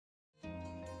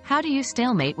How do you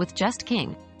stalemate with just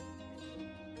king?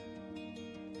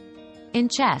 In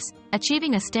chess,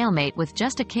 achieving a stalemate with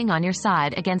just a king on your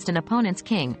side against an opponent's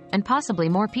king, and possibly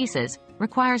more pieces,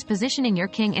 requires positioning your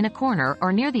king in a corner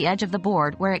or near the edge of the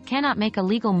board where it cannot make a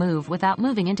legal move without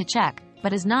moving into check,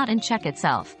 but is not in check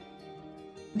itself.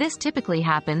 This typically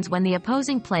happens when the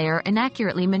opposing player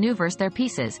inaccurately maneuvers their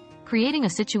pieces, creating a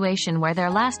situation where their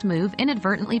last move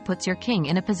inadvertently puts your king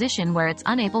in a position where it's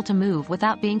unable to move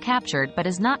without being captured but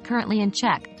is not currently in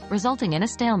check, resulting in a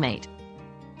stalemate.